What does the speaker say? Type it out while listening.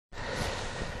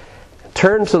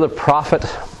turn to the prophet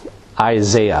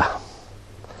Isaiah.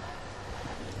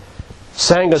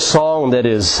 Sang a song that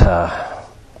is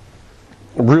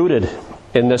rooted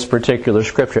in this particular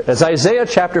scripture. It's Isaiah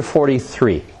chapter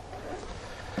 43.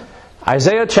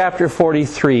 Isaiah chapter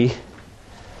 43,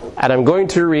 and I'm going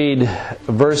to read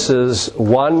verses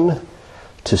 1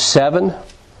 to 7.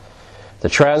 The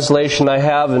translation I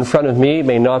have in front of me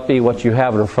may not be what you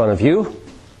have in front of you,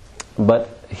 but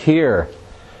hear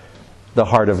the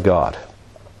heart of God.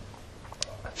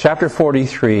 Chapter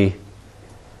 43,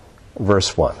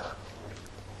 verse 1.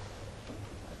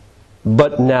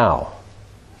 But now.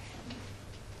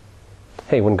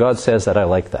 Hey, when God says that, I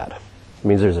like that. It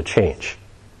means there's a change.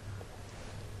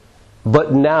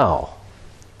 But now,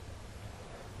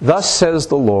 thus says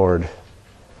the Lord,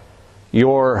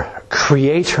 your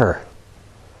Creator,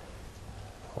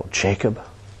 O Jacob,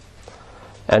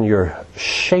 and your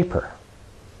Shaper,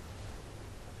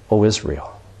 O Israel.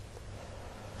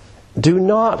 Do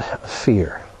not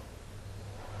fear,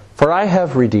 for I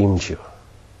have redeemed you.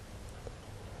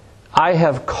 I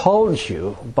have called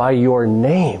you by your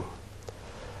name.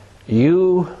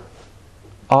 You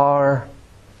are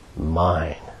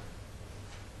mine.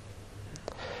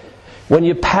 When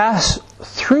you pass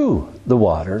through the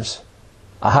waters,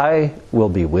 I will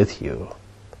be with you.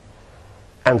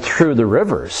 And through the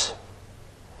rivers,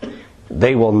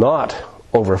 they will not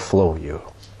overflow you.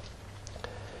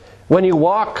 When you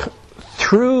walk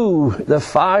through the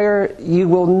fire, you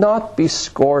will not be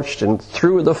scorched, and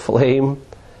through the flame,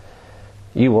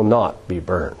 you will not be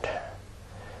burned.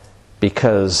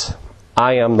 Because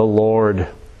I am the Lord,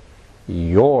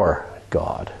 your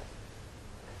God,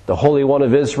 the Holy One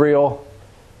of Israel,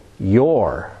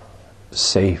 your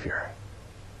Savior.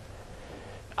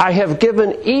 I have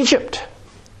given Egypt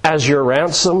as your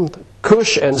ransom,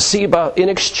 Cush and Seba in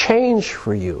exchange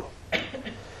for you.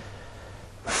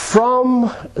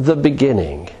 From the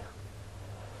beginning,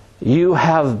 you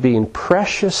have been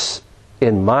precious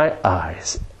in my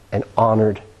eyes and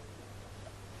honored,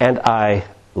 and I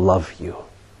love you.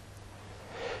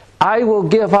 I will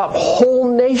give up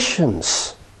whole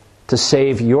nations to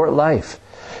save your life.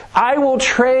 I will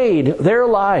trade their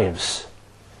lives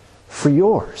for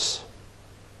yours.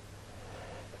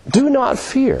 Do not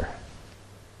fear,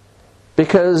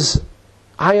 because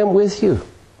I am with you.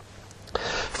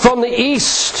 From the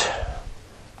east,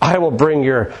 I will bring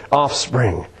your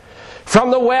offspring.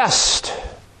 From the west,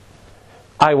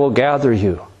 I will gather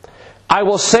you. I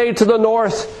will say to the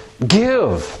north,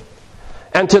 give,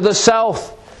 and to the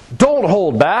south, don't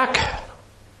hold back.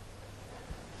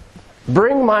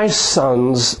 Bring my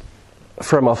sons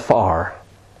from afar,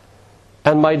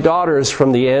 and my daughters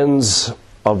from the ends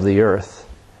of the earth,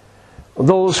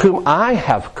 those whom I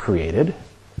have created,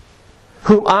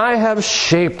 whom I have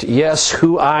shaped, yes,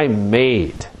 who I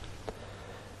made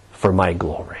for my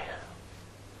glory.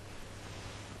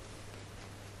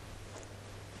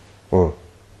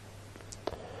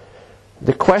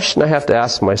 The question I have to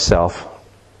ask myself,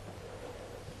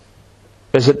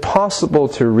 is it possible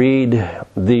to read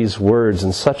these words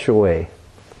in such a way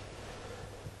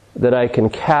that I can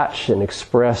catch and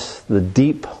express the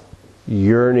deep,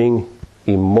 yearning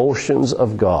emotions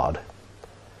of God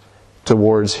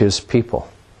towards His people?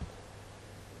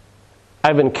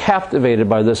 I've been captivated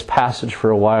by this passage for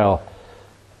a while,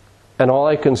 and all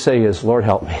I can say is, Lord,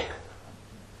 help me.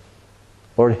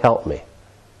 Lord, help me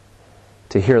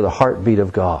to hear the heartbeat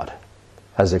of God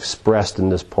as expressed in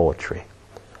this poetry,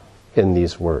 in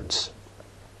these words.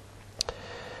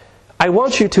 I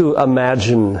want you to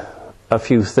imagine a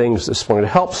few things this morning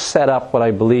to help set up what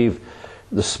I believe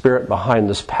the spirit behind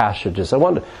this passage is. I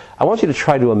want you to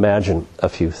try to imagine a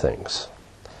few things.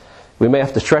 We may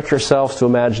have to stretch ourselves to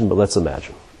imagine, but let's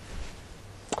imagine.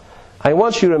 I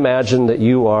want you to imagine that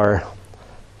you are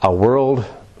a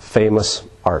world-famous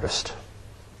artist.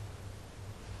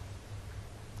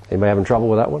 Anybody having trouble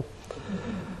with that one?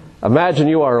 Imagine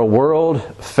you are a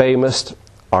world-famous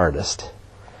artist,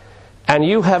 and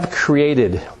you have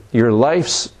created your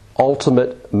life's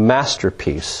ultimate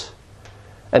masterpiece,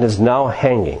 and is now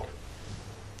hanging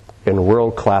in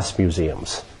world-class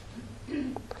museums.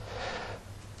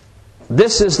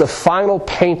 This is the final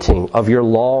painting of your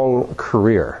long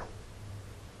career.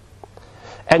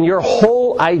 And your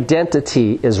whole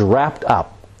identity is wrapped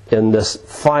up in this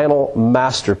final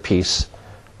masterpiece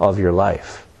of your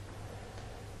life.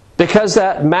 Because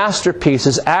that masterpiece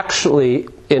is actually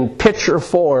in picture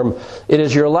form, it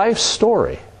is your life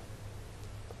story.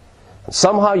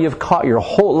 Somehow you've caught your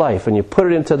whole life and you put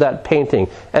it into that painting,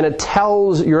 and it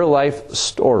tells your life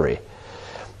story.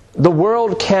 The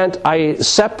world can't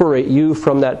separate you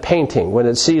from that painting. When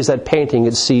it sees that painting,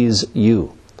 it sees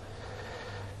you.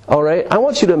 All right, I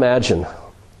want you to imagine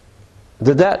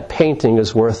that that painting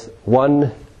is worth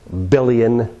 £1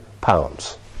 billion.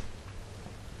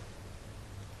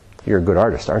 You're a good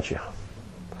artist, aren't you?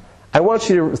 I want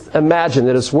you to imagine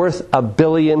that it's worth £1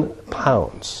 billion.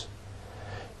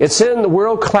 It's in the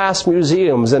world-class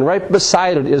museums, and right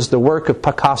beside it is the work of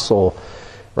Picasso.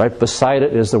 Right beside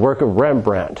it is the work of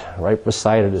Rembrandt. Right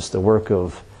beside it is the work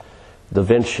of Da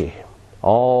Vinci.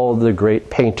 All the great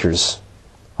painters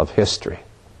of history.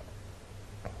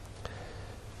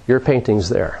 Your painting's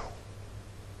there.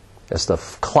 It's the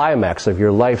climax of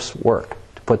your life's work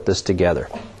to put this together.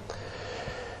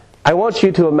 I want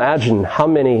you to imagine how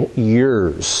many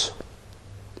years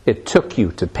it took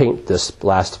you to paint this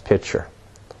last picture.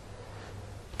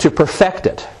 To perfect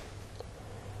it.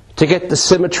 To get the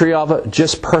symmetry of it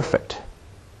just perfect.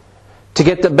 To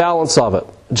get the balance of it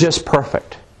just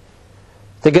perfect.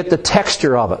 To get the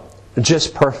texture of it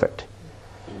just perfect.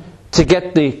 To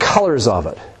get the colors of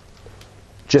it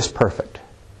just perfect.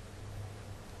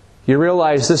 You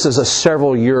realize this is a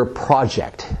several-year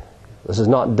project. This is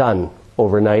not done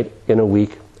overnight, in a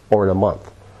week, or in a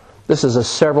month. This is a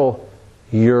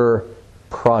several-year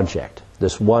project,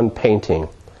 this one painting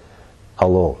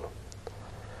alone.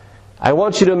 I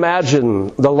want you to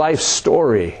imagine the life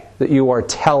story that you are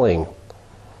telling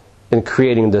in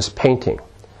creating this painting.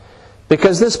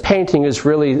 Because this painting is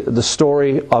really the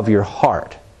story of your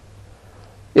heart.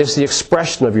 It's the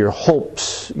expression of your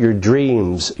hopes, your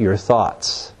dreams, your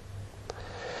thoughts.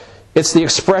 It's the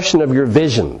expression of your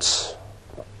visions.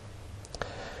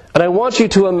 And I want you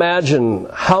to imagine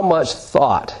how much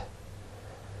thought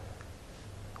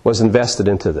was invested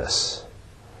into this.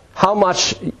 How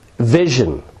much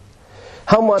vision,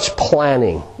 how much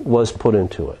planning was put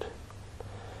into it.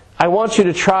 I want you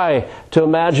to try to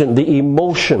imagine the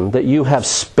emotion that you have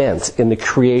spent in the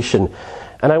creation.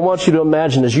 And I want you to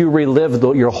imagine as you relive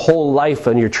your whole life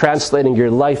and you're translating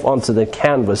your life onto the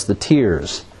canvas, the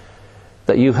tears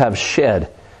that you have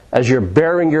shed, as you're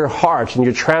bearing your heart and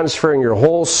you're transferring your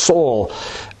whole soul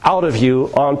out of you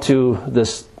onto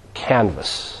this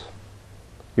canvas.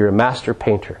 You're a master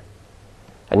painter.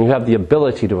 And you have the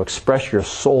ability to express your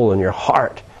soul and your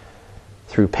heart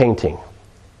through painting.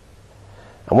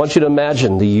 I want you to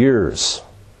imagine the years,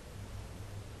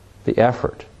 the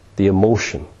effort, the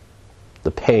emotion,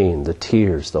 the pain, the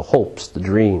tears, the hopes, the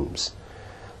dreams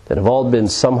that have all been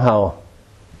somehow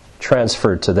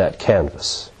transferred to that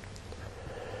canvas.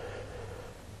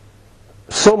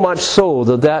 So much so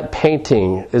that that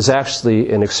painting is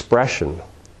actually an expression,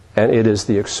 and it is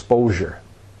the exposure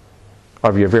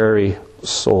of your very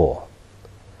soul.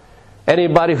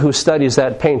 Anybody who studies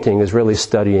that painting is really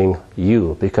studying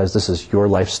you, because this is your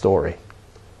life story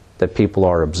that people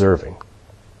are observing.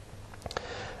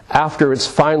 After it's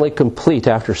finally complete,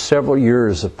 after several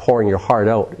years of pouring your heart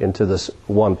out into this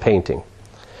one painting,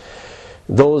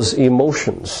 those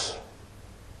emotions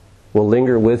will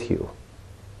linger with you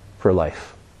for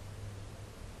life.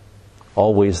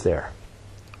 Always there.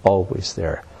 Always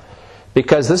there.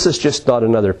 Because this is just not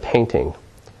another painting.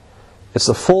 It's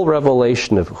the full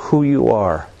revelation of who you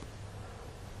are.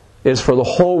 It is for the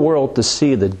whole world to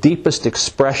see the deepest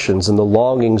expressions and the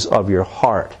longings of your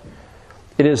heart.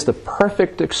 It is the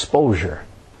perfect exposure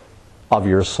of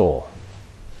your soul.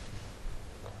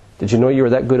 Did you know you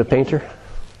were that good a painter?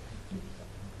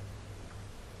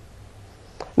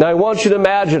 Now I want you to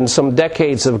imagine some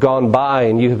decades have gone by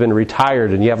and you have been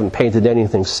retired and you haven't painted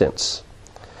anything since.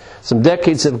 Some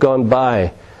decades have gone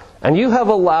by and you have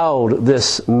allowed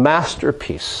this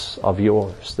masterpiece of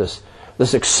yours,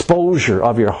 this exposure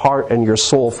of your heart and your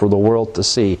soul for the world to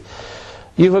see.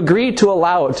 You've agreed to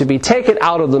allow it to be taken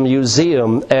out of the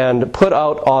museum and put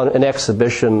out on an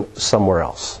exhibition somewhere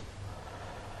else.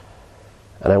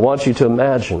 And I want you to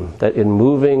imagine that in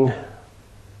moving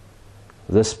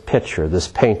this picture, this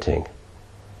painting,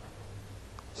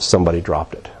 somebody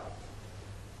dropped it.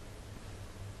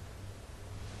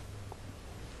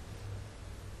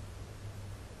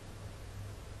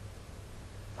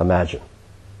 Imagine.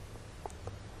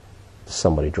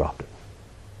 Somebody dropped it.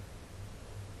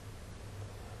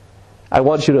 I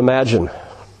want you to imagine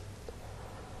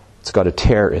it's got a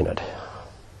tear in it.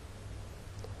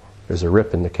 There's a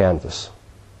rip in the canvas.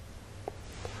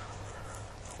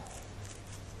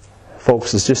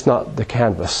 Folks, it's just not the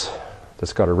canvas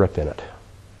that's got a rip in it.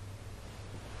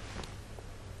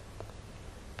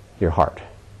 Your heart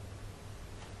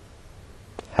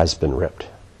has been ripped.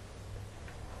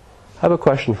 I have a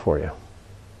question for you.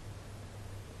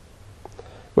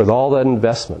 With all that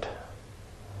investment,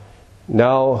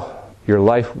 now your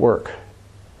life work,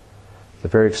 the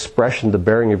very expression, the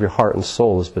bearing of your heart and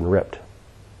soul has been ripped.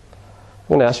 I'm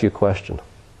going to ask you a question.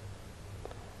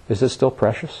 Is it still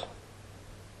precious?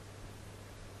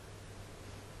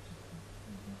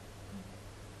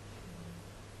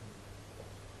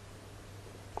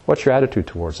 What's your attitude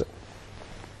towards it?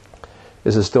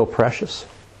 Is it still precious?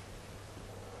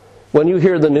 When you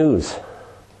hear the news,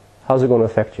 how's it going to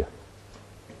affect you?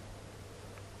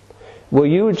 Will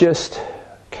you just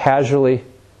casually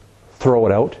throw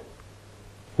it out,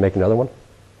 make another one?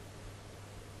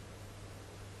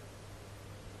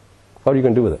 What are you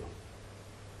going to do with it?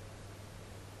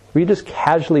 Will you just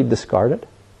casually discard it?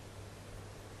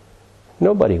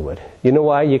 Nobody would. You know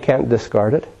why you can't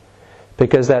discard it?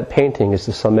 Because that painting is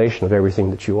the summation of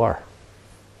everything that you are.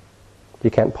 You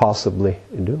can't possibly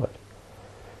do it.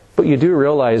 But you do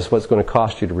realize what's going to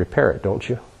cost you to repair it, don't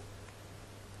you?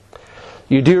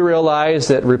 You do realize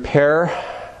that repair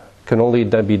can only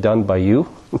be done by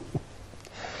you,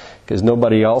 because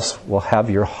nobody else will have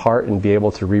your heart and be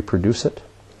able to reproduce it.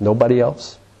 Nobody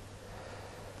else.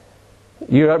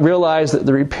 You realize that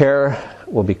the repair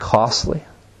will be costly,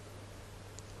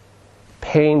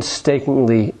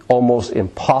 painstakingly almost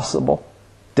impossible,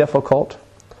 difficult,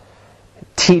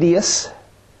 tedious,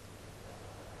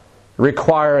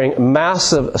 requiring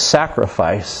massive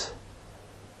sacrifice.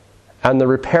 And the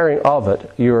repairing of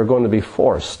it, you are going to be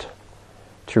forced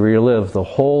to relive the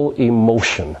whole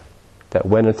emotion that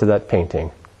went into that painting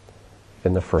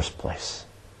in the first place.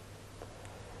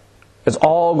 It's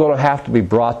all going to have to be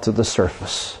brought to the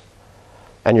surface.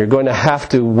 And you're going to have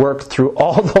to work through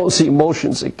all those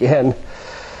emotions again.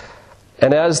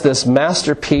 And as this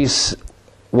masterpiece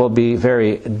will be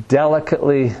very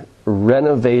delicately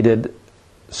renovated,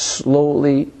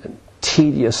 slowly,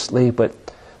 tediously, but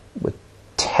with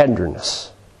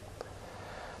tenderness.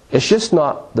 It's just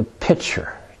not the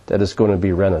picture that is going to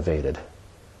be renovated.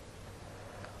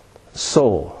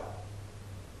 So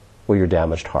will your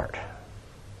damaged heart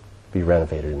be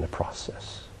renovated in the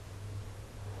process.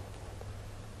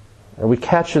 Are we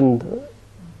catching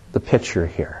the picture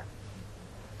here?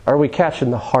 Are we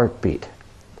catching the heartbeat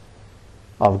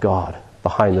of God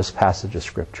behind this passage of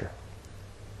Scripture?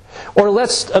 Or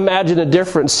let's imagine a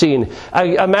different scene.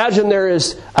 Imagine there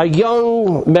is a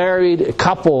young married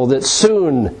couple that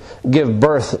soon give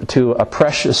birth to a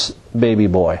precious baby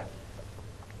boy.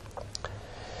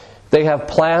 They have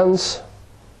plans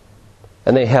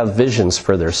and they have visions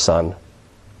for their son.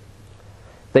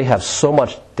 They have so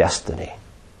much destiny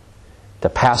to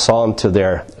pass on to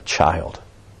their child.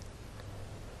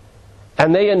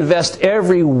 And they invest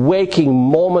every waking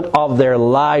moment of their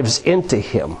lives into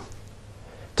him,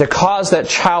 to cause that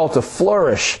child to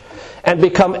flourish and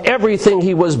become everything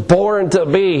he was born to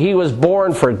be. He was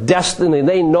born for destiny.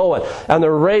 They know it. And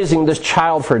they're raising this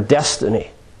child for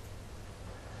destiny.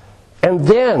 And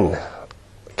then,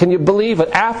 can you believe it?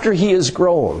 After he is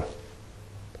grown,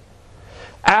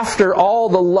 after all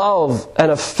the love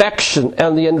and affection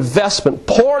and the investment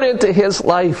poured into his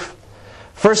life,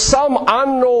 for some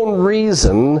unknown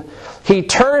reason, he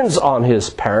turns on his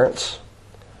parents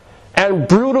and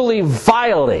brutally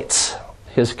violates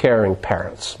his caring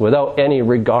parents without any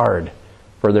regard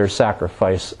for their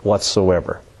sacrifice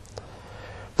whatsoever.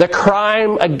 The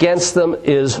crime against them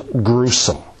is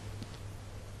gruesome.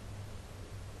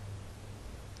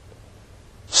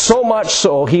 So much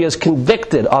so, he is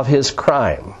convicted of his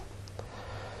crime.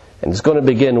 And is going to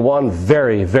begin one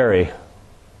very, very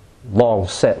long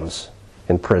sentence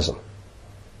in prison.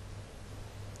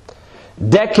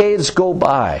 Decades go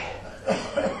by.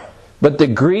 But the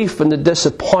grief and the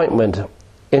disappointment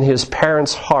in his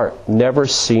parents' heart never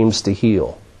seems to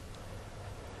heal.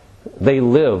 They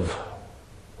live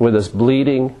with this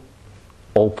bleeding,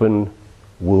 open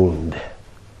wound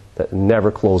that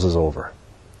never closes over.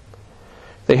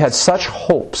 They had such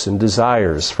hopes and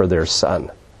desires for their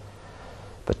son.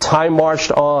 But time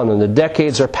marched on and the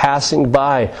decades are passing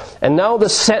by, and now the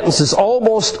sentence is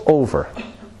almost over.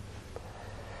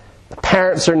 The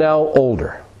parents are now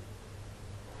older.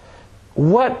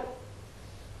 What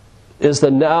is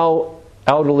the now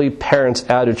elderly parent's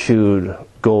attitude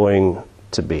going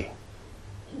to be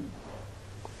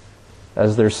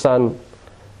as their son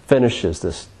finishes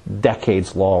this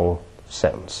decades-long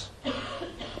sentence?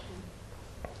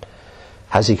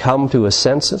 Has he come to his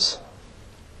senses?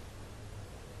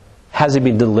 Has he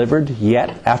been delivered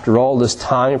yet after all this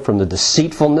time from the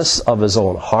deceitfulness of his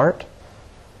own heart?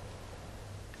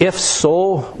 If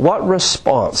so, what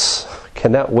response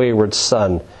can that wayward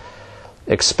son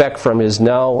expect from his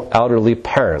now elderly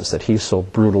parents that he so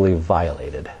brutally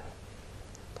violated?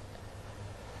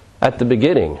 At the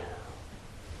beginning,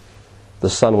 the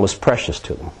son was precious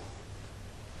to them.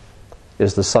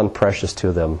 Is the son precious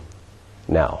to them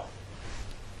now?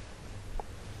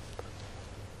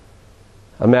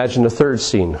 Imagine the third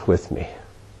scene with me.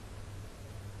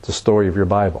 It's the story of your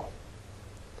Bible.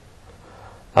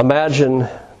 Imagine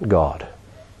God.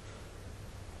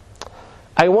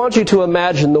 I want you to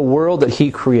imagine the world that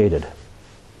He created,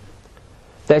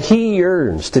 that He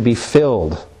yearns to be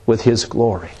filled with His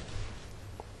glory.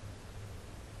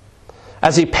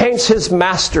 As He paints His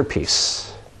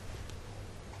masterpiece,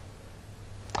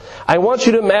 I want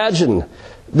you to imagine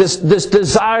this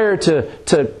desire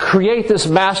to create this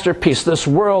masterpiece, this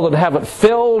world, and have it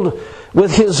filled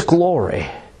with His glory.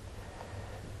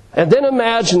 And then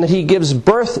imagine that He gives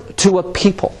birth to a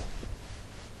people.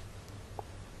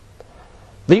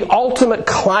 The ultimate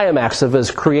climax of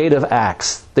His creative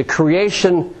acts, the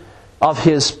creation of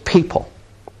His people.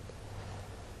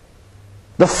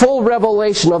 The full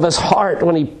revelation of His heart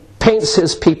when He paints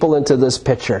His people into this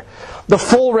picture. The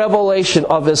full revelation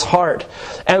of His heart.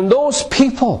 And those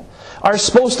people are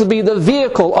supposed to be the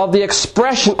vehicle of the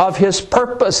expression of His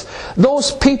purpose.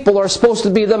 Those people are supposed to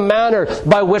be the manner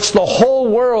by which the whole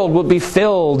world will be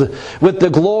filled with the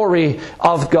glory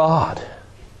of God.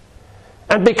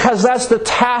 And because that's the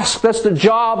task, that's the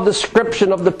job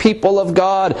description of the people of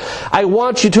God, I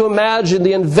want you to imagine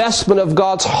the investment of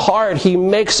God's heart He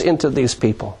makes into these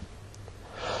people.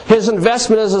 His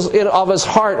investment of His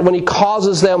heart when He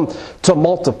causes them to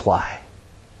multiply.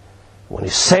 When He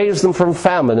saves them from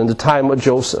famine in the time of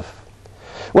Joseph.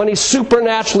 When He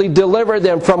supernaturally delivered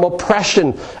them from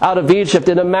oppression out of Egypt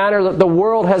in a manner that the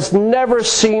world has never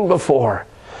seen before.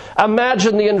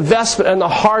 Imagine the investment in the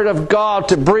heart of God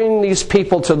to bring these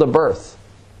people to the birth.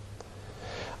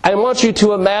 I want you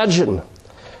to imagine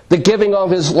the giving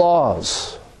of His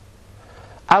laws.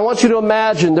 I want you to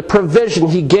imagine the provision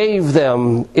He gave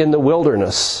them in the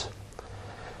wilderness.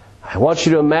 I want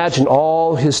you to imagine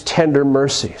all His tender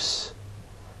mercies.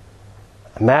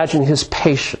 Imagine His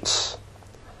patience.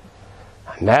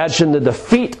 Imagine the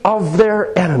defeat of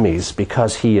their enemies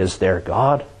because He is their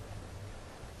God.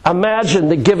 Imagine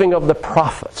the giving of the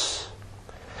prophets.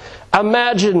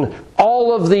 Imagine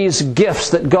all of these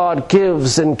gifts that God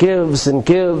gives and gives and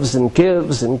gives and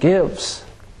gives and gives.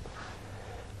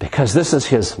 Because this is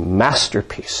His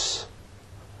masterpiece.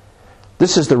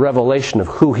 This is the revelation of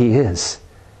who He is.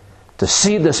 To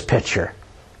see this picture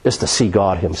is to see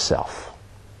God Himself.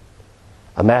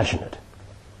 Imagine it.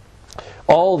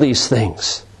 All these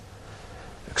things,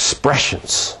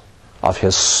 expressions of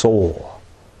His soul,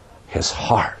 His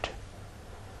heart.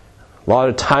 A lot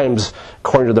of times,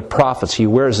 according to the prophets, He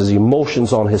wears His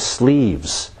emotions on His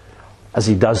sleeves as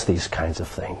He does these kinds of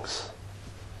things.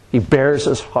 He bears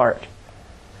His heart,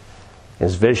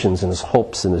 His visions and His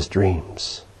hopes and His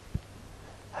dreams.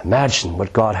 Imagine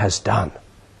what God has done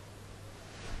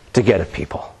to get a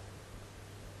people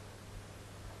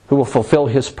who will fulfill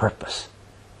His purpose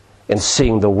in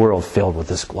seeing the world filled with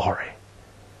His glory.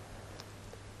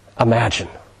 Imagine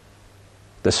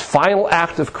this final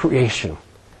act of creation,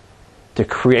 the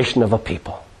creation of a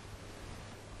people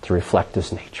to reflect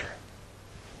His nature.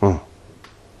 And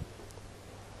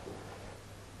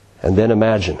then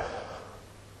imagine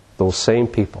those same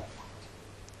people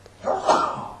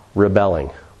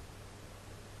rebelling.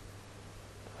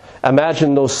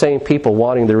 Imagine those same people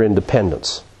wanting their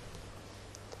independence.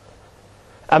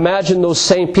 Imagine those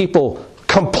same people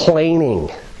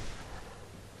complaining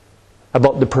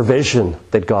about the provision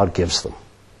that God gives them.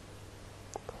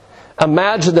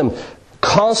 Imagine them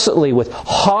constantly with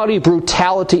haughty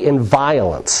brutality and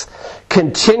violence,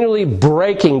 continually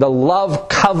breaking the love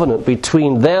covenant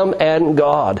between them and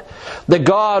God. The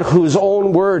God whose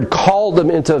own word called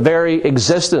them into very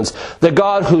existence. The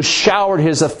God who showered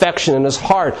His affection and His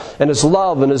heart and His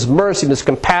love and His mercy and His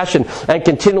compassion and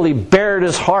continually bared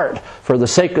His heart for the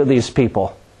sake of these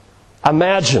people.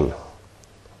 Imagine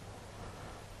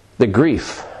the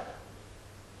grief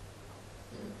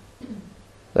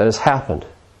that has happened.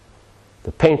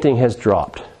 The painting has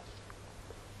dropped, and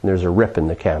there's a rip in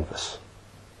the canvas.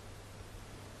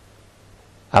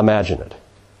 Imagine it.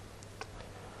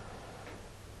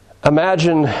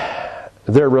 Imagine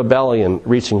their rebellion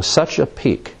reaching such a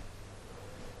peak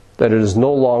that it is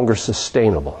no longer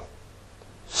sustainable.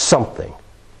 Something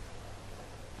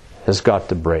has got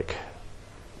to break.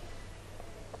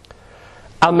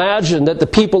 Imagine that the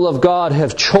people of God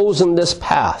have chosen this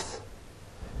path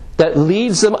that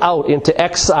leads them out into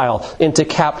exile, into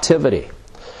captivity.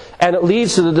 And it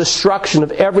leads to the destruction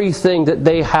of everything that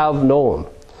they have known.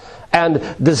 And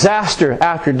disaster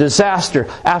after disaster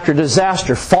after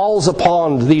disaster falls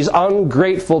upon these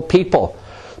ungrateful people.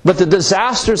 But the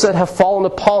disasters that have fallen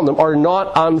upon them are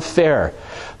not unfair.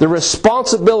 The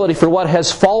responsibility for what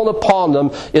has fallen upon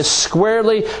them is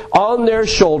squarely on their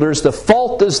shoulders. The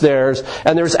fault is theirs,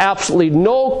 and there's absolutely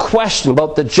no question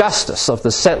about the justice of the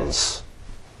sentence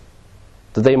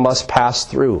that they must pass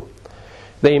through.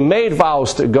 They made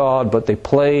vows to God, but they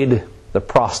played the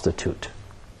prostitute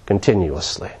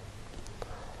continuously.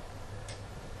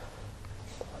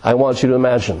 I want you to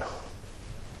imagine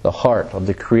the heart of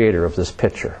the creator of this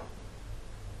picture.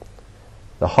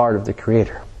 The heart of the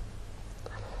creator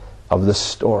of this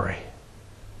story,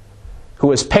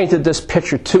 who has painted this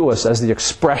picture to us as the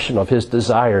expression of his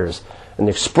desires and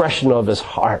the expression of his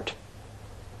heart.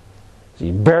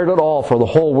 He bared it all for the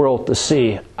whole world to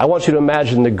see. I want you to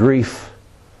imagine the grief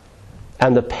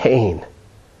and the pain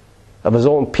of his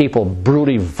own people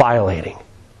brutally violating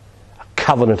a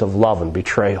covenant of love and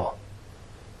betrayal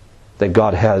that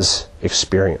God has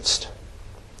experienced.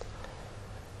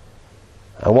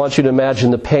 I want you to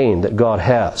imagine the pain that God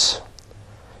has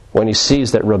when he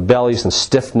sees that rebellious and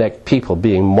stiff-necked people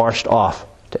being marched off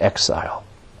to exile.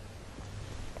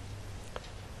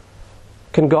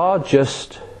 Can God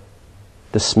just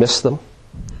dismiss them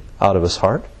out of his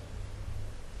heart?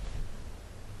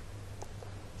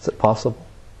 Is it possible?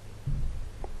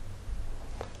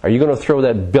 Are you going to throw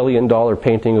that billion-dollar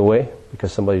painting away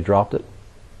because somebody dropped it?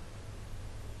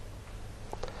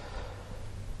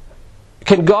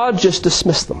 Can God just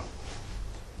dismiss them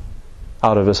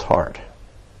out of his heart?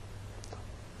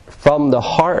 From the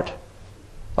heart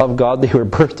of God, they were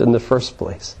birthed in the first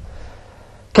place.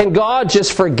 Can God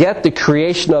just forget the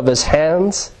creation of his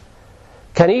hands?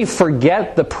 Can he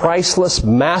forget the priceless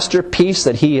masterpiece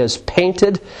that he has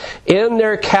painted? In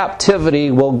their captivity,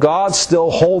 will God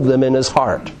still hold them in his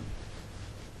heart?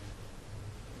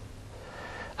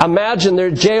 Imagine their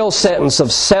jail sentence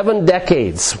of 7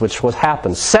 decades, which would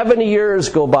happen. 70 years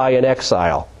go by in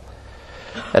exile.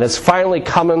 And it's finally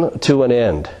coming to an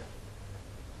end.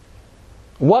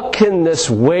 What can this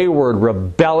wayward,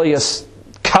 rebellious,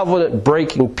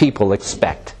 covenant-breaking people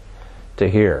expect to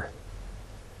hear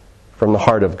from the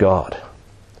heart of God?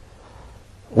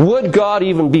 Would God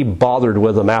even be bothered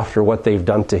with them after what they've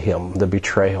done to him, the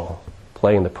betrayal,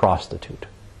 playing the prostitute?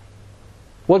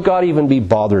 Would God even be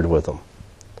bothered with them?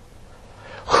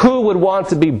 Who would want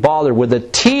to be bothered with the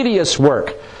tedious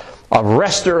work of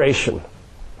restoration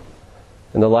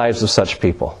in the lives of such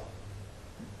people?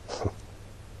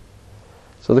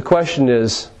 So the question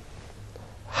is,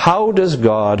 how does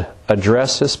God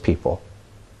address his people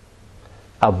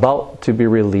about to be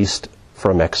released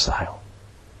from exile?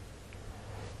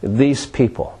 These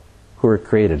people who were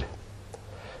created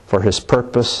for his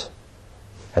purpose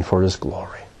and for his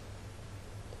glory.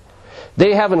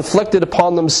 They have inflicted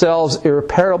upon themselves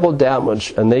irreparable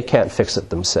damage, and they can't fix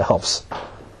it themselves.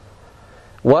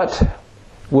 What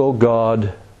will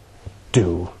God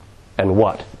do, and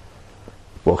what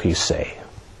will he say?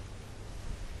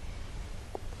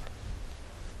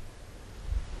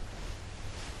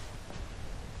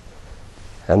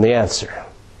 And the answer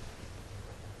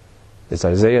is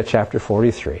Isaiah chapter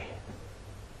 43,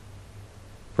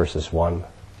 verses 1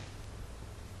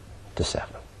 to 7.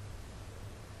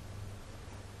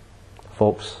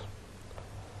 Folks,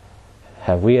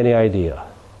 have we any idea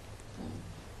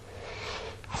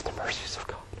of the mercies of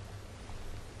God?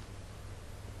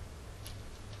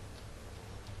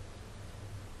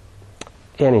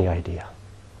 Any idea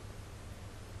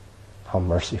how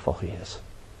merciful he is?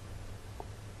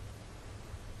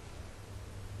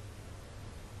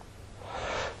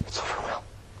 It's overwhelming.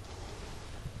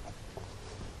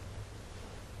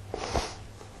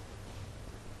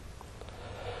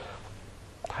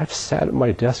 I've sat at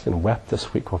my desk and wept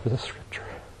this week over the scripture.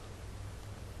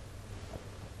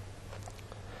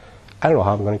 I don't know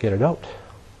how I'm going to get it out.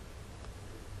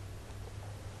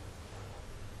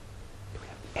 Do we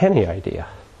have any idea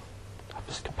of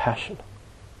his compassion,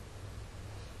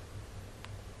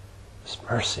 his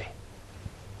mercy,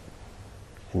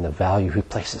 and the value he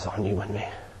places on you and me?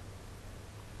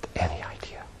 Any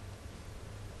idea?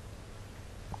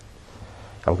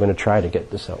 I'm going to try to get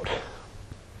this out.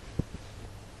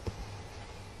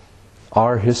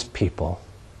 Are his people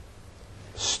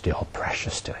still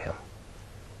precious to him?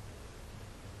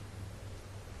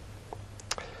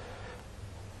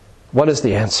 What is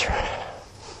the answer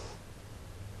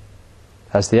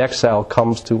as the exile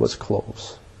comes to its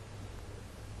close?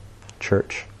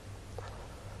 Church,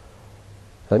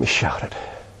 let me shout it.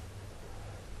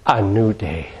 A new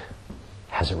day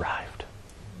has arrived.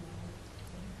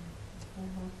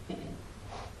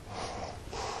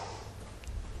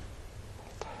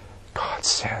 God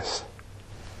says,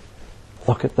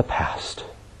 look at the past.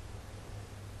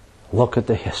 Look at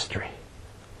the history.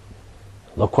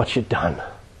 Look what you've done.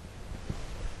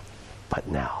 but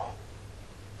now.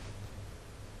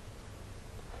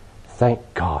 Thank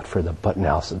God for the but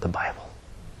nows of the Bible.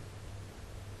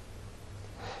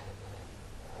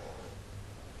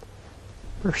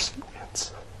 Mercy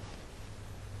wins.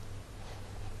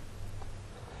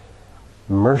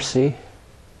 Mercy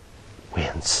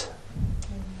wins.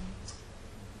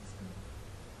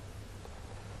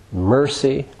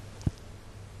 Mercy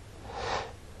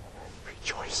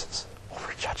rejoices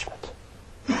over judgment.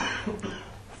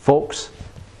 Folks,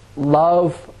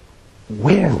 love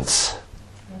wins.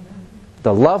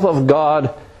 The love of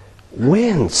God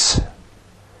wins.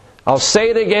 I'll say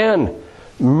it again.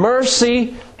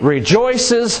 Mercy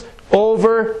rejoices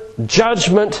over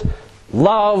judgment.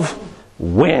 Love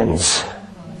wins.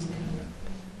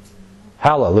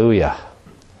 Hallelujah.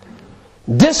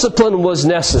 Discipline was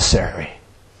necessary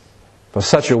for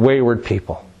such a wayward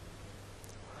people.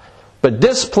 But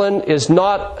discipline is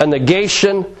not a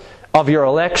negation of your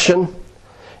election.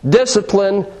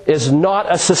 Discipline is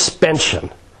not a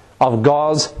suspension of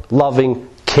God's loving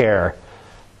care.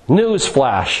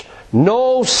 Newsflash,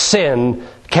 no sin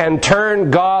can turn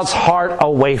God's heart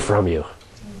away from you.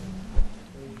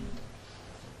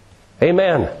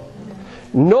 Amen.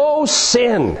 No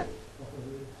sin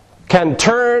can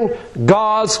turn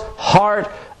God's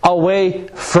heart away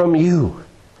from you.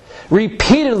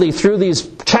 Repeatedly through these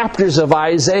chapters of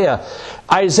Isaiah,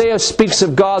 Isaiah speaks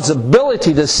of God's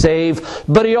ability to save,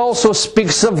 but he also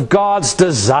speaks of God's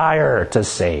desire to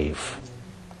save.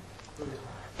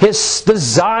 His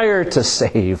desire to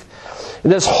save.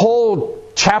 And this whole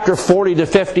chapter 40 to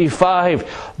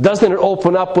 55, doesn't it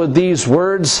open up with these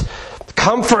words?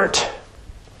 Comfort.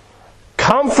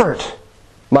 Comfort,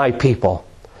 my people.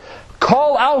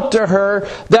 Call out to her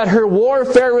that her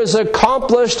warfare is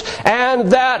accomplished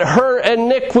and that her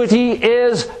iniquity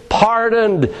is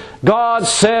pardoned. God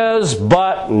says,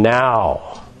 but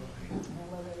now.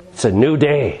 It's a new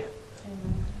day.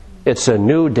 It's a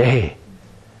new day.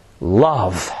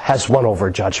 Love has won over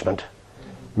judgment.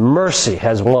 Mercy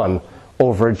has won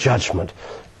over judgment.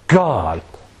 God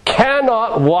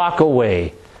cannot walk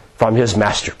away from His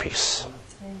masterpiece.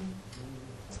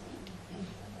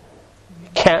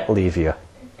 Can't leave you.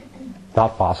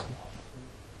 Not possible.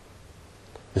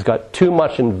 He's got too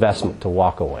much investment to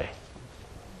walk away.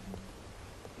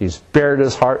 He's bared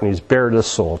His heart and He's bared His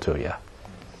soul to you.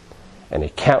 And He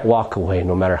can't walk away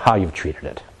no matter how you've treated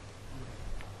it.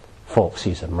 Folks,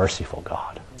 He's a merciful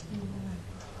God.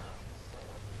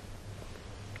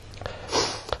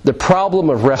 The problem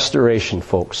of restoration,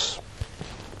 folks,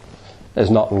 is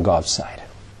not on God's side.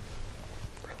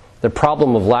 The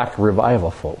problem of lack of revival,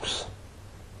 folks,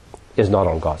 is not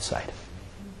on God's side.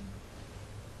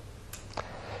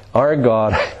 Our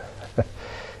God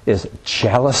is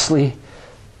jealously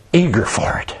eager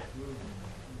for it.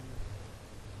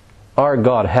 Our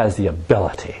God has the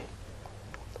ability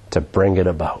to bring it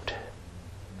about.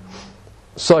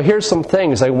 So here's some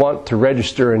things I want to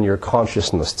register in your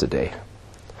consciousness today.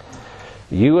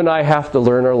 You and I have to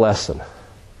learn our lesson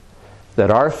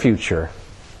that our future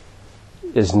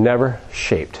is never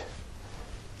shaped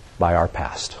by our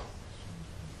past.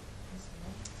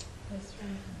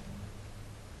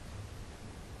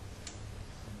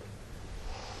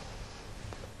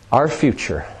 Our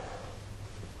future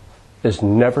is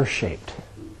never shaped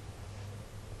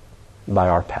by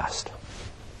our past.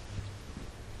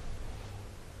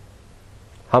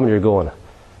 How many are going,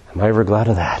 am I ever glad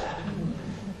of that?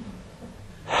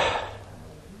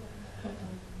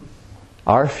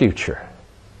 Our future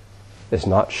is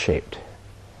not shaped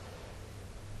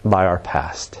by our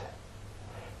past.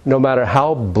 No matter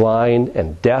how blind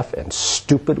and deaf and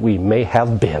stupid we may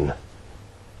have been,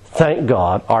 thank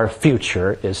God our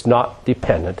future is not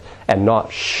dependent and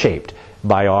not shaped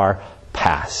by our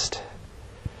past.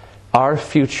 Our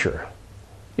future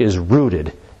is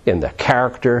rooted in the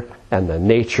character and the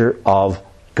nature of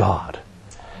God.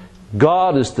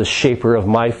 God is the shaper of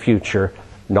my future,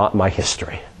 not my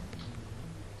history.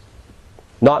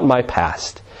 Not my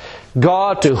past.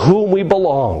 God, to whom we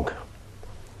belong,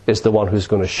 is the one who's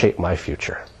going to shape my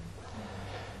future.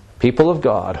 People of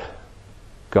God,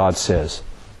 God says,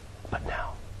 but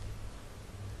now.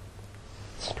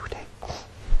 It's a new day.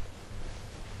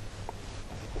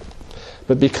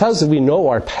 But because we know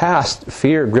our past,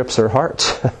 fear grips our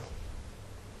hearts.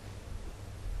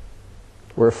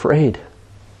 We're afraid.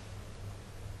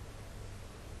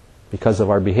 Because of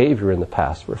our behavior in the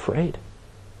past, we're afraid.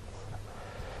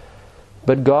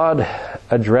 But God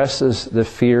addresses the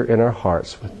fear in our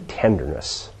hearts with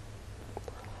tenderness,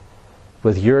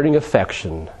 with yearning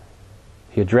affection.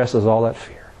 He addresses all that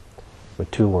fear with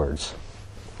two words.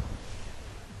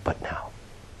 But now.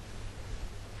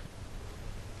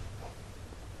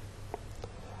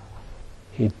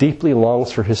 He deeply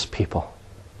longs for His people.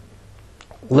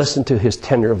 Listen to His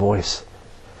tender voice.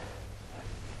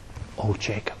 Oh,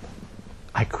 Jacob,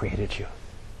 I created you.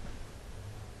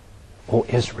 Oh,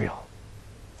 Israel,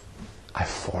 I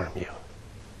formed you.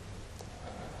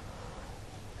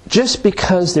 Just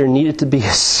because there needed to be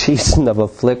a season of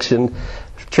affliction,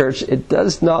 church, it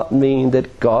does not mean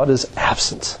that God is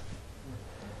absent.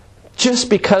 Just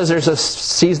because there's a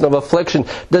season of affliction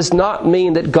does not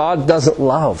mean that God doesn't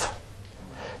love.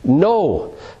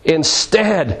 No.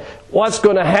 Instead, what's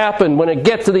going to happen when it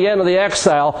gets to the end of the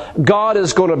exile, God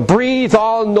is going to breathe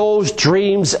on those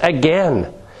dreams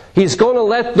again. He's going to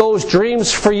let those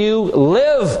dreams for you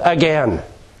live again.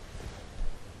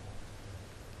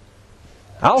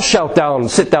 I'll sit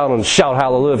down and shout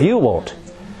hallelujah if you won't.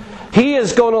 He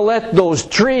is going to let those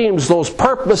dreams, those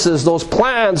purposes, those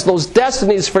plans, those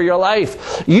destinies for your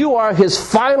life. You are His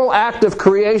final act of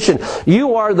creation.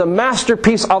 You are the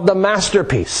masterpiece of the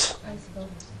masterpiece.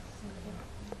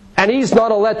 And He's not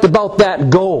going to let about that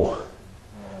go.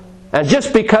 And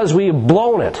just because we've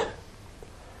blown it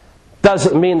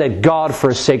doesn't mean that God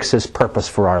forsakes His purpose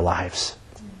for our lives.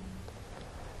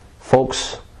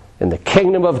 Folks, in the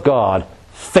kingdom of God,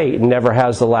 fate never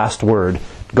has the last word.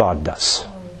 God does.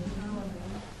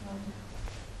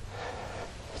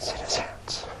 It's in His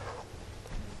hands.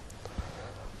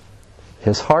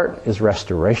 His heart is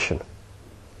restoration.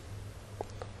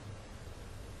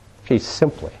 He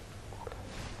simply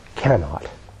cannot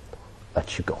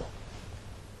let you go.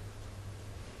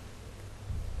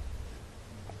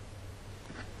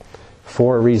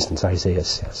 Four reasons, Isaiah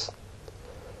says.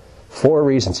 4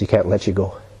 reasons He can't let you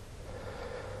go.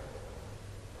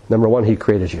 Number 1, He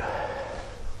created you.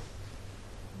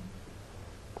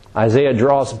 Isaiah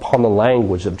draws upon the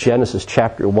language of Genesis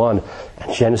chapter 1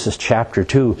 and Genesis chapter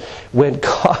 2. When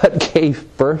God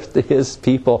gave birth to His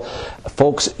people,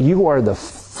 folks, you are the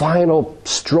final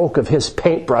stroke of His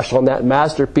paintbrush on that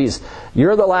masterpiece.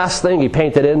 You're the last thing He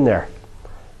painted in there.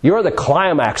 You're the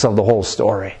climax of the whole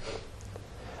story.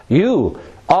 You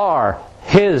are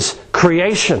His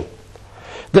creation.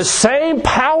 The same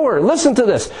power, listen to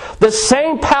this, the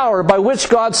same power by which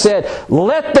God said,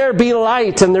 "Let there be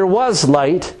light," and there was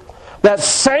light, that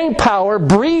same power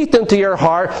breathed into your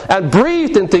heart and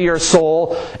breathed into your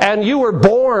soul, and you were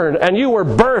born and you were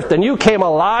birthed and you came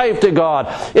alive to God.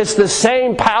 It's the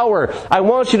same power. I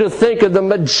want you to think of the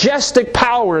majestic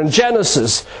power in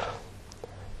Genesis.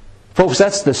 Folks,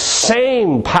 that's the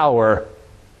same power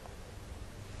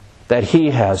that He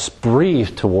has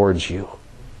breathed towards you.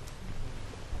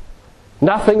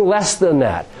 Nothing less than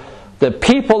that. The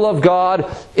people of God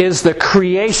is the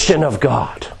creation of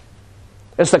God.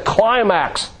 It's the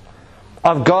climax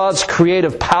of God's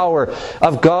creative power,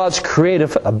 of God's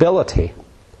creative ability.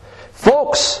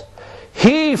 Folks,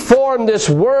 He formed this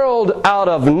world out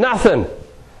of nothing.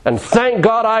 And thank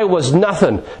God I was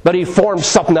nothing, but He formed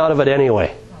something out of it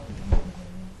anyway.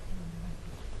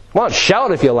 Come on,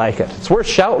 shout if you like it. It's worth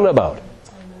shouting about.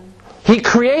 He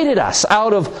created us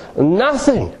out of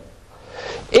nothing.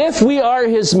 If we are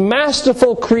His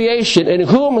masterful creation in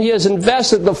whom He has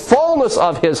invested the fullness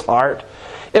of His heart,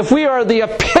 if we are the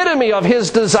epitome of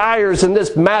His desires in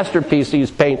this masterpiece He's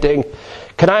painting,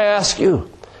 can I ask you,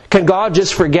 can God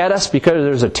just forget us because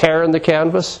there's a tear in the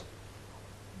canvas?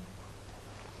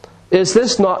 Is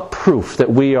this not proof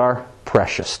that we are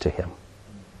precious to Him?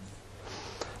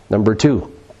 Number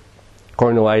 2,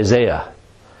 according to Isaiah,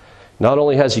 not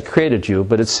only has He created you,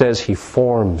 but it says He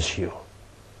forms you.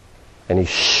 And He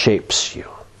shapes you.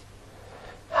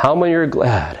 How many are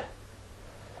glad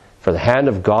for the hand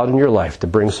of God in your life to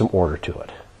bring some order to it?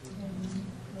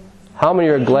 How many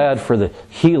are glad for the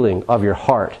healing of your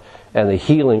heart and the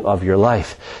healing of your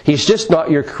life? He's just not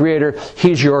your creator.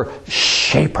 He's your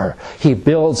shaper. He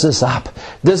builds us up.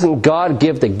 Doesn't God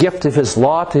give the gift of His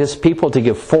law to His people to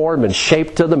give form and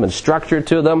shape to them and structure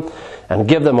to them and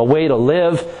give them a way to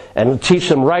live and teach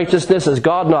them righteousness? Is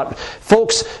God not...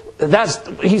 Folks,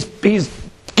 He's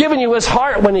given you His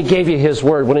heart when He gave you His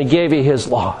word, when He gave you His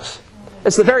laws.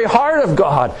 It's the very heart of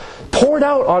God poured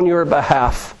out on your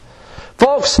behalf.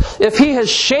 Folks, if He is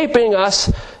shaping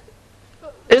us,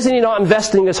 isn't He not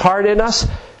investing His heart in us?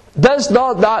 Does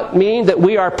not that mean that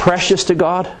we are precious to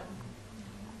God?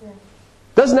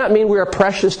 Doesn't that mean we are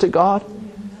precious to God?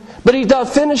 But He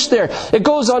does finish there. It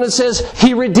goes on and says,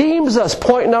 He redeems us.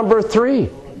 Point number 3.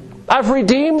 I've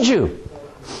redeemed you.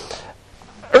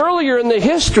 Earlier in the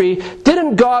history,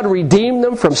 didn't God redeem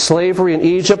them from slavery in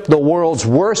Egypt, the world's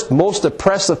worst, most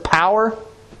oppressive power?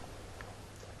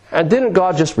 And didn't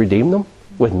God just redeem them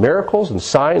with miracles and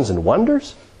signs and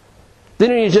wonders?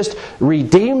 Didn't He just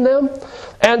redeem them?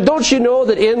 And don't you know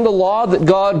that in the law that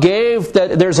God gave,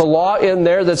 that there's a law in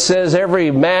there that says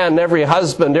every man, every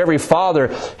husband, every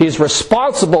father, he's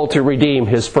responsible to redeem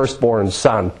his firstborn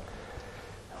son.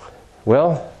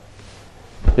 Well,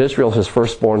 Israel's his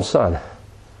firstborn son.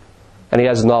 And he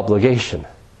has an obligation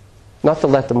not to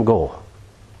let them go,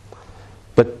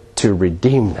 but to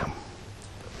redeem them.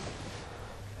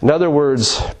 In other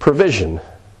words, provision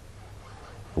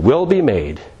will be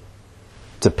made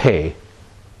to pay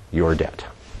your debt.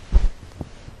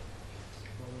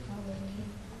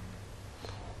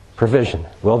 Provision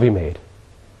will be made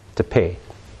to pay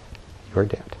your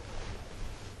debt.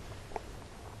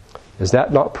 Is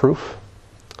that not proof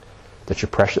that you're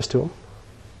precious to Him?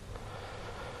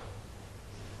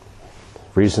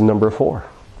 Reason number 4.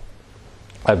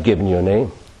 I've given you a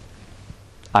name.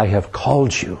 I have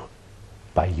called you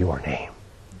by your name.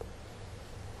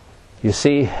 You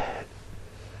see,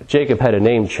 Jacob had a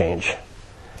name change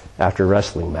after a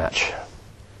wrestling match.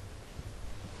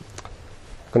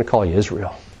 I'm going to call you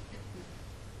Israel,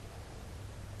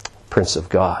 Prince of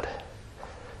God.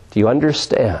 Do you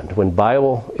understand when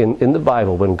in the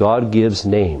Bible, when God gives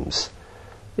names,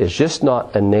 it's just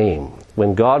not a name.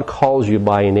 When God calls you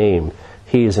by name,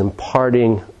 He is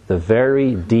imparting the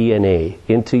very DNA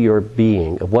into your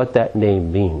being of what that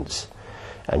name means.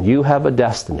 And you have a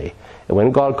destiny. And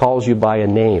when God calls you by a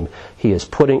name, He is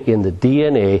putting in the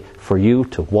DNA for you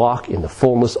to walk in the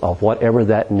fullness of whatever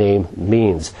that name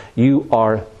means. You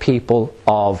are people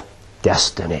of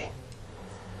destiny.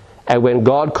 And when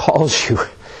God calls you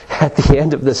at the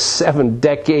end of the 7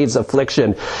 decades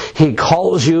affliction, He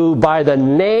calls you by the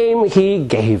name He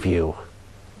gave you.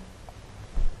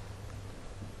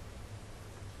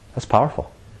 That's powerful.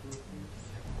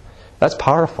 That's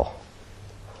powerful.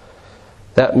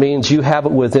 That means you have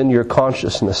it within your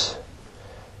consciousness.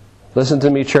 Listen to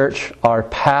me, church. Our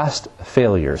past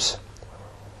failures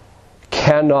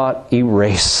cannot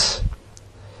erase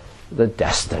the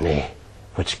destiny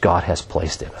which God has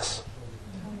placed in us.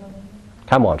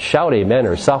 Come on, shout amen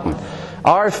or something.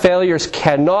 Our failures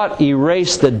cannot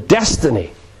erase the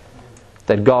destiny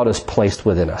that God has placed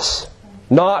within us.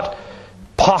 Not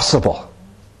possible.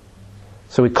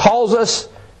 So He calls us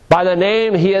by the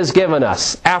name He has given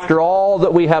us after all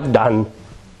that we have done.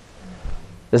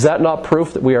 Is that not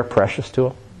proof that we are precious to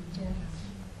Him?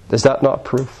 Is that not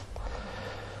proof?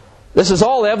 This is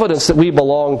all evidence that we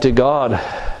belong to God.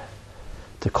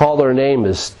 To call our name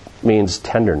means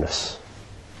tenderness.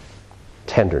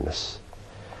 Tenderness.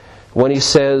 When He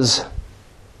says,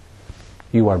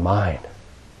 "You are mine,"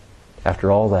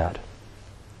 after all that,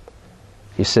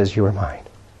 He says, "You are mine."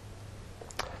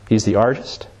 He's the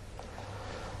artist.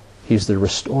 He's the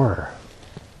restorer.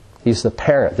 He's the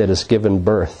parent that has given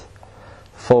birth.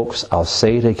 Folks, I'll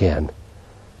say it again.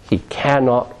 He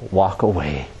cannot walk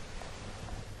away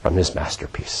from His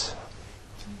masterpiece.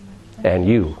 And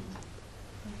you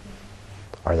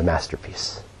are the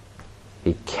masterpiece.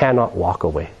 He cannot walk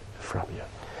away from you.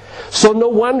 So no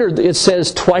wonder it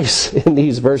says twice in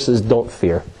these verses, don't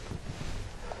fear.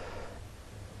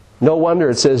 No wonder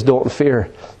it says don't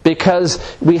fear. Because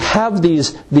we have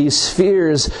these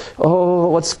fears. Oh,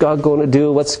 what's God going to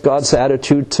do? What's God's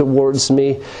attitude towards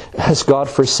me? Has God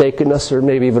forsaken us? Or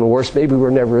maybe even worse, maybe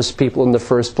we're never His people in the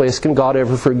first place. Can God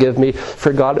ever forgive me?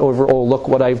 For God over, oh, look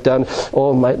what I've done.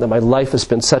 Oh, my life has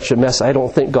been such a mess. I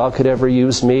don't think God could ever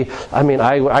use me. I mean,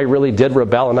 I really did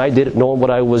rebel, and I didn't know what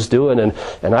I was doing,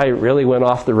 and I really went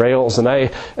off the rails, and I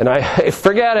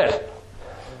forget it.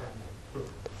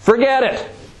 Forget it.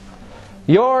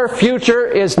 Your future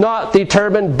is not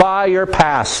determined by your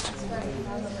past.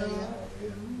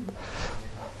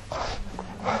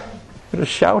 I'm going to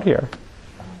shout here.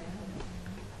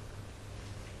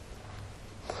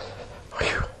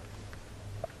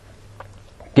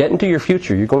 Get into your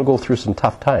future. You're going to go through some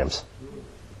tough times.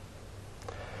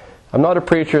 I'm not a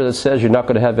preacher that says you're not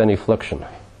going to have any affliction.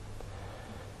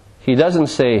 He doesn't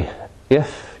say,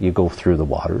 if you go through the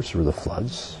waters or the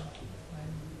floods.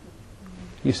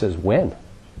 He says, when?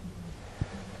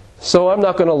 So I'm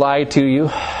not going to lie to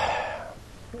you.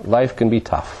 Life can be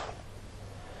tough.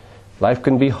 Life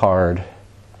can be hard.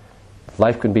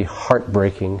 Life can be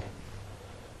heartbreaking.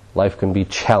 Life can be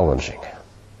challenging.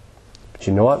 But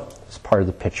you know what? It's part of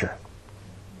the picture.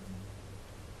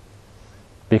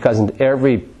 Because in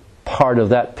every part of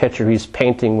that picture He's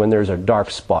painting, when there's a dark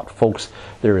spot, folks,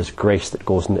 there is grace that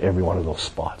goes into every one of those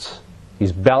spots.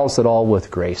 He's balanced it all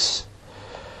with grace.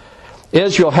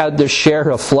 Israel had their share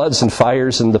of floods and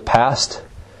fires in the past.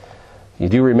 You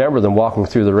do remember them walking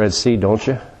through the Red Sea, don't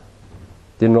you?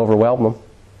 Didn't overwhelm them.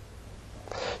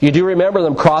 You do remember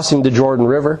them crossing the Jordan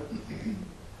River.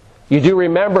 You do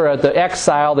remember at the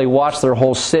exile, they watched their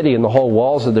whole city and the whole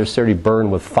walls of their city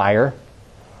burn with fire.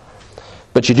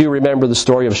 But you do remember the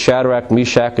story of Shadrach,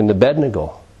 Meshach, and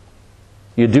Abednego.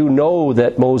 You do know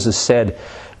that Moses said,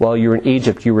 while you were in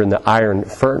Egypt, you were in the iron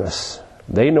furnace.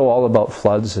 They know all about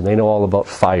floods and they know all about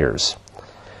fires.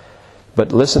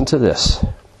 But listen to this.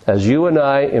 As you and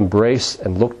I embrace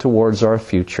and look towards our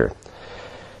future,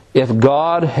 if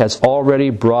God has already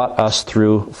brought us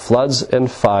through floods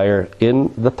and fire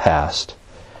in the past,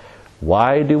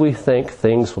 why do we think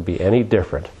things will be any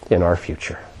different in our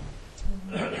future?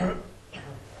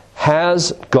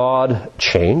 Has God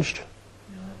changed?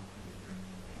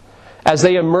 As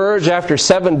they emerge after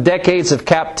 7 decades of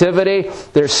captivity,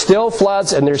 there's still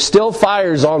floods and there's still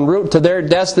fires en route to their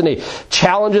destiny.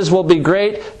 Challenges will be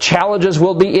great. Challenges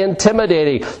will be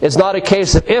intimidating. It's not a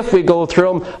case of if we go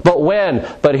through them, but when.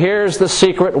 But here's the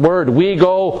secret word. We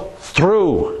go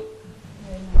through.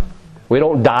 We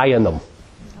don't die in them.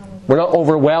 We're not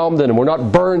overwhelmed in them. We're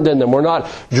not burned in them. We're not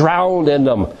drowned in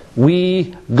them.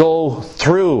 We go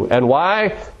through. And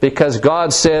why? Because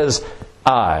God says,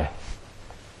 I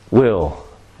will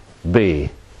be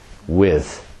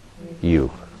with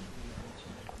you.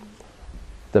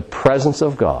 The presence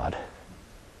of God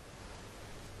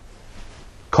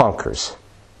conquers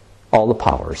all the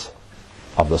powers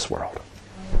of this world.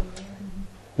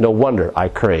 No wonder I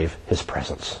crave His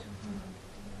presence.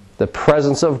 The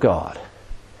presence of God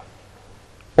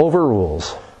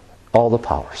overrules all the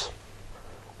powers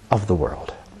of the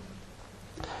world.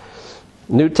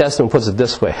 New Testament puts it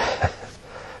this way.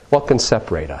 What can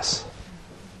separate us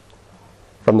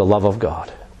from the love of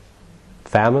God?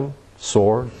 Famine,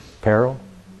 sword, peril,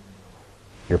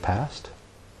 your past,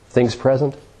 things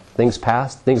present, things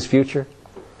past, things future.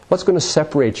 What's going to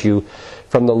separate you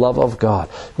from the love of God?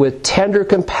 With tender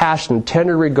compassion,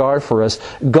 tender regard for us,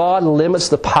 God limits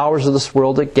the powers of this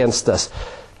world against us.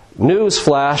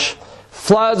 Newsflash,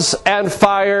 floods and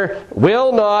fire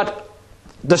will not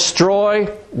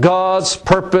destroy God's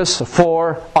purpose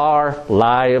for our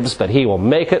lives, but He will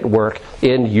make it work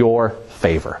in your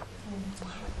favor.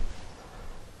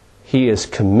 He is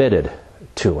committed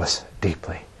to us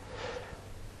deeply.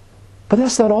 But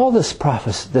that's not all this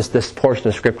prophecy, this portion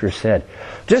of Scripture said.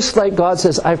 Just like God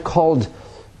says, I've called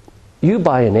you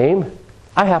by a name,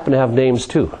 I happen to have names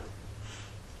too.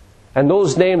 And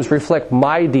those names reflect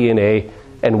my DNA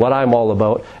and what I'm all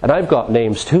about, and I've got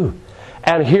names too.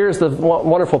 And here's the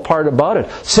wonderful part about it.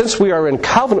 Since we are in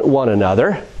covenant with one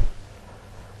another,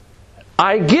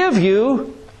 I give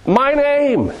you my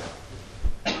name.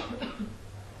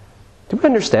 Do we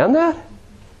understand that?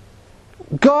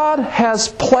 God has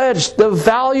pledged the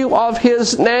value of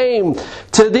His name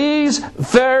to these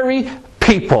very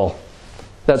people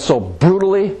that so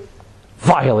brutally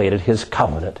violated His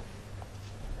covenant.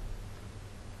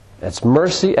 It's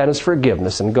mercy and it's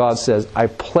forgiveness. And God says, I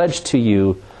pledge to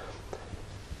you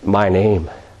my name.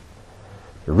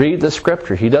 Read the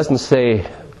Scripture. He doesn't say,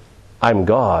 I'm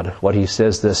God. What He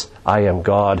says this, I am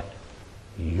God,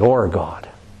 your God.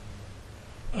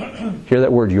 Hear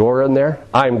that word your in there?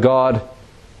 I'm God,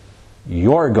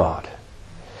 your God.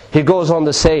 He goes on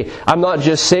to say, I'm not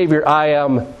just Savior, I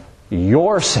am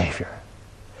your Savior.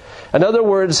 In other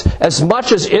words, as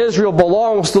much as Israel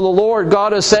belongs to the Lord,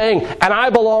 God is saying, and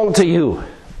I belong to you.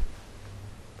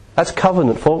 That's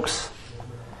covenant, folks.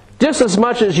 Just as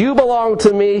much as you belong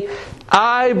to me,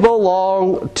 I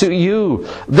belong to you.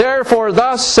 Therefore,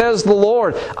 thus says the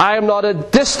Lord, I am not a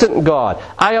distant God.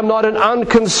 I am not an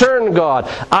unconcerned God.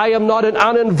 I am not an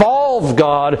uninvolved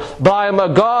God, but I am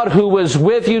a God who is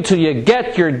with you till you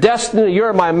get your destiny.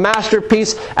 You're my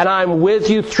masterpiece, and I'm with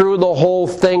you through the whole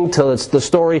thing till the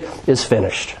story is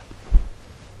finished.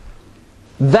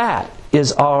 That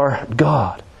is our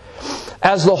God.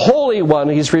 As the Holy One,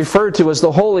 He's referred to as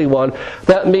the Holy One.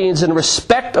 That means in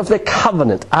respect of the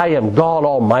covenant, I am God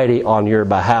Almighty on your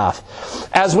behalf.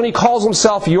 As when He calls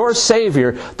Himself your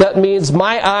Savior, that means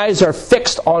my eyes are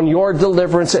fixed on your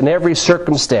deliverance in every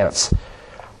circumstance.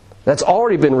 That's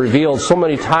already been revealed so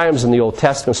many times in the Old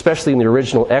Testament, especially in the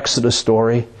original Exodus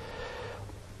story.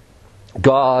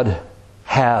 God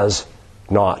has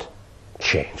not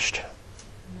changed.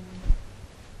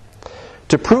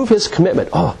 To prove His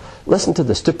commitment, listen to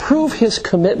this. To prove His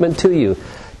commitment to you,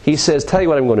 He says, tell you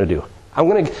what I'm going to do. I'm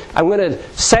going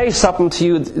to say something to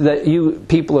you that you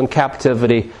people in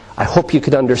captivity, I hope you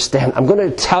can understand. I'm going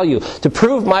to tell you, to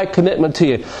prove my commitment to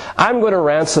you, I'm going to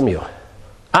ransom you.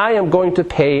 I am going to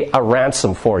pay a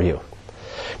ransom for you.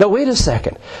 Now wait a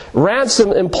second.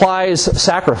 Ransom implies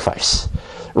sacrifice.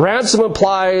 Ransom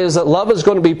implies that love is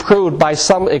going to be proved by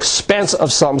some expense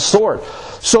of some sort.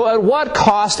 So at what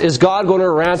cost is God going to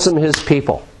ransom His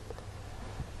people?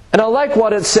 And I like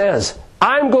what it says.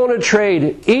 I'm going to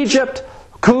trade Egypt,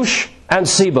 Cush, and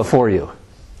Seba for you.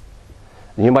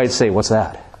 And you might say, what's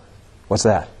that? What's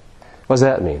that? What does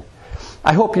that mean?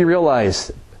 I hope you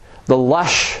realize the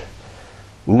lush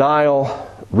Nile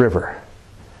River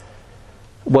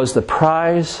was the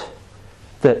prize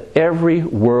that every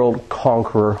world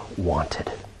conqueror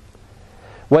wanted.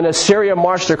 When Assyria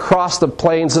marched across the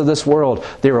plains of this world,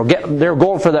 they were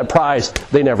going for that prize.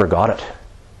 They never got it.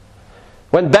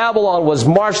 When Babylon was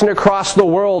marching across the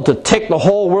world to take the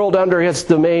whole world under its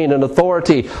domain and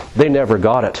authority, they never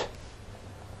got it.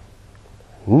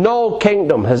 No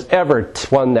kingdom has ever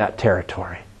won that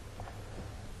territory.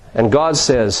 And God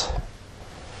says,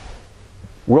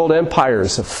 world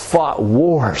empires have fought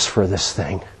wars for this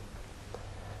thing,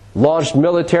 launched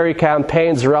military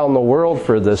campaigns around the world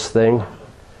for this thing.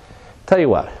 Tell you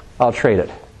what, I'll trade it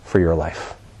for your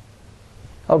life.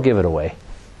 I'll give it away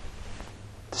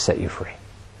to set you free.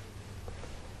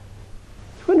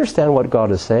 Do you understand what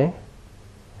God is saying?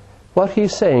 What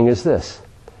He's saying is this: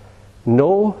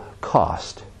 no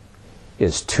cost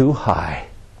is too high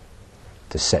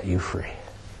to set you free.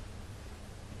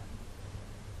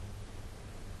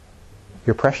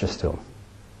 You're precious to Him.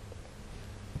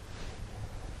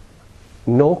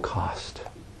 No cost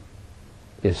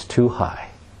is too high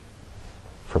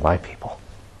for my people.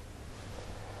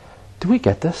 Do we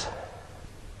get this?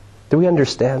 Do we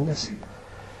understand this?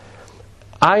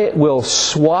 I will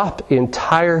swap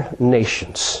entire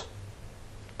nations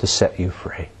to set you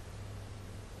free.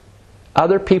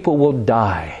 Other people will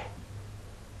die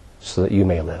so that you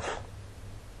may live.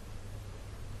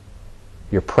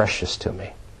 You're precious to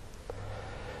me.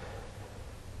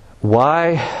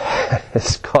 Why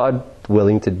is God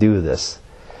willing to do this?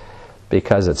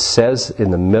 Because it says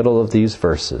in the middle of these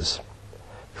verses,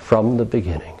 from the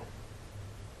beginning,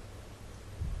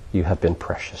 you have been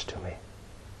precious to me.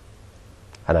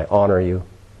 And I honor you.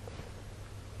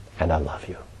 And I love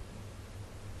you.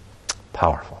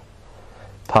 Powerful.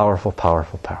 Powerful,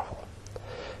 powerful, powerful.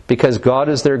 Because God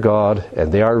is their God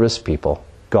and they are His people.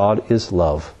 God is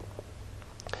love.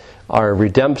 Our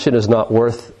redemption is not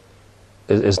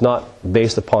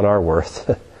based upon our worth.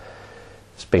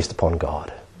 It's based upon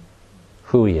God.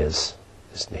 Who He is,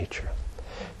 His nature.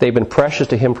 They've been precious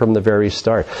to Him from the very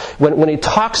start. When He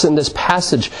talks in this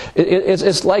passage,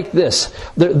 it's like this.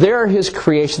 They're His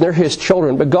creation, they're His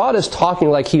children, but God is talking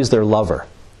like He's their lover.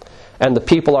 And the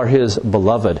people are His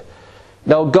beloved.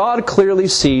 Now, God clearly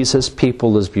sees His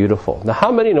people as beautiful. Now,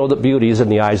 how many know that beauty is in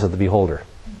the eyes of the beholder?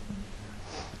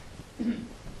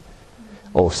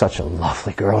 Oh, such a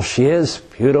lovely girl she is.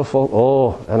 Beautiful.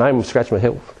 Oh, and I'm scratching my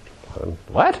head.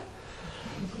 What?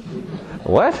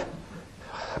 What?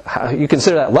 You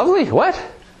consider that lovely? What?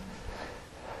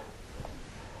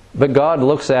 But God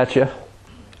looks at you,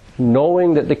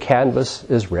 knowing that the canvas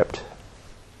is ripped,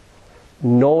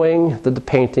 knowing that the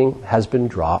painting has been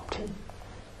dropped,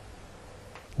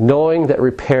 knowing that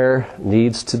repair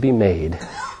needs to be made.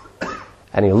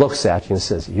 And He looks at you and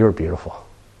says, you're beautiful.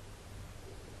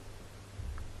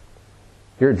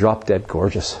 You're drop dead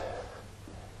gorgeous.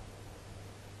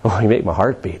 Oh, you make my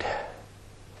heart beat.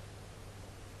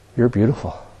 You're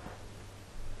beautiful.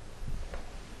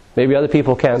 Maybe other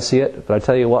people can't see it, but I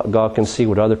tell you what, God can see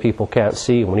what other people can't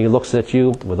see. When He looks at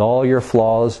you with all your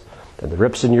flaws and the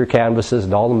rips in your canvases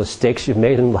and all the mistakes you've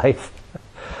made in life,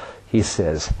 He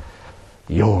says,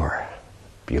 you're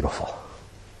beautiful.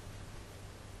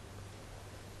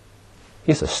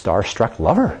 He's a star-struck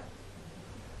lover.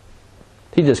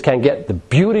 He just can't get the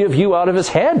beauty of you out of His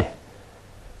head.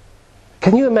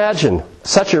 Can you imagine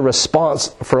such a response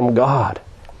from God?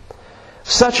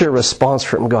 Such a response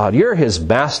from God. You're His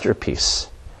masterpiece.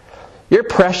 You're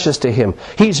precious to Him.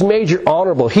 He's made you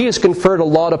honorable. He has conferred a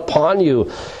lot upon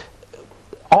you.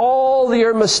 All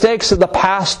your mistakes of the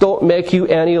past don't make you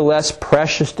any less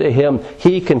precious to Him.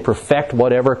 He can perfect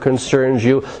whatever concerns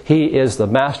you. He is the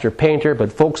master painter.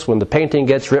 But folks, when the painting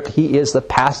gets ripped, He is the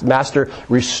master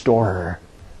restorer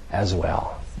as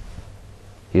well.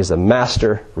 He is the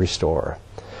master restorer.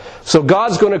 So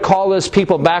God's going to call His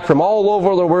people back from all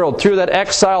over the world. Through that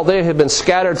exile, they have been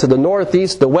scattered to the north,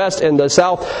 east, the west, and the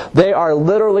south. They are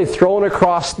literally thrown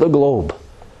across the globe.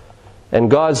 And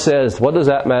God says, what does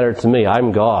that matter to me?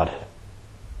 I'm God.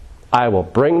 I will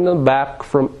bring them back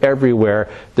from everywhere.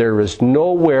 There is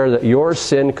nowhere that your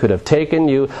sin could have taken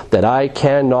you that I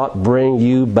cannot bring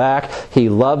you back. He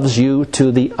loves you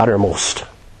to the uttermost.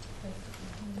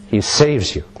 He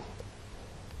saves you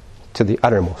to the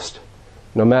uttermost.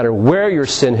 No matter where your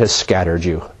sin has scattered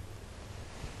you,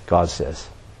 God says,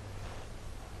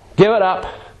 give it up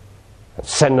and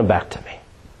send them back to me.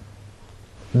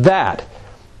 That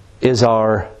is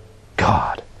our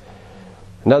God.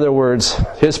 In other words,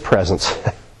 His presence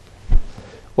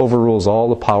overrules all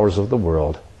the powers of the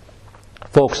world.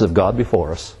 Folks, if God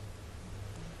before us,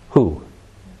 who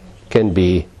can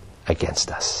be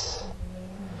against us?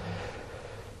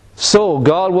 So,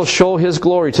 God will show His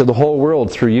glory to the whole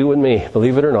world through you and me,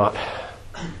 believe it or not.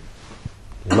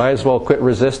 You might as well quit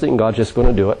resisting. God's just going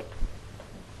to do it.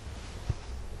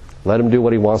 Let Him do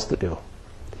what He wants to do.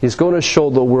 He's going to show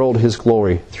the world His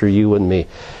glory through you and me.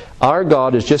 Our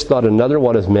God is just not another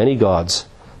one of many gods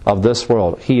of this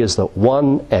world. He is the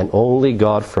one and only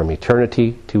God from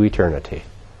eternity to eternity.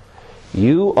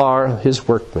 You are His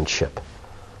workmanship.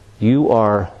 You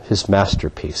are His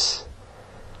masterpiece.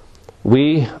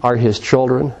 We are His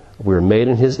children. We're made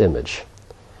in His image.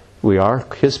 We are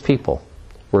His people.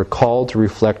 We're called to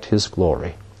reflect His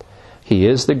glory. He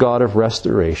is the God of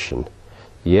restoration.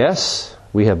 Yes,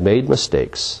 we have made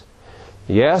mistakes.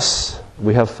 Yes,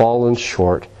 we have fallen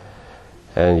short.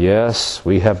 And yes,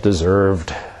 we have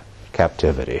deserved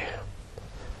captivity.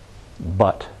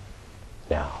 But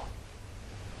now,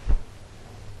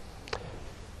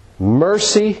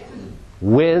 mercy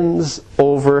wins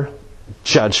over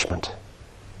judgment.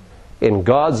 In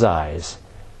God's eyes,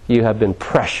 you have been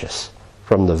precious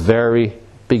from the very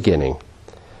beginning.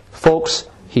 Folks,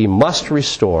 He must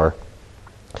restore.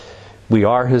 We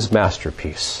are His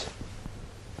masterpiece,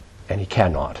 and He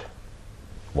cannot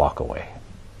walk away.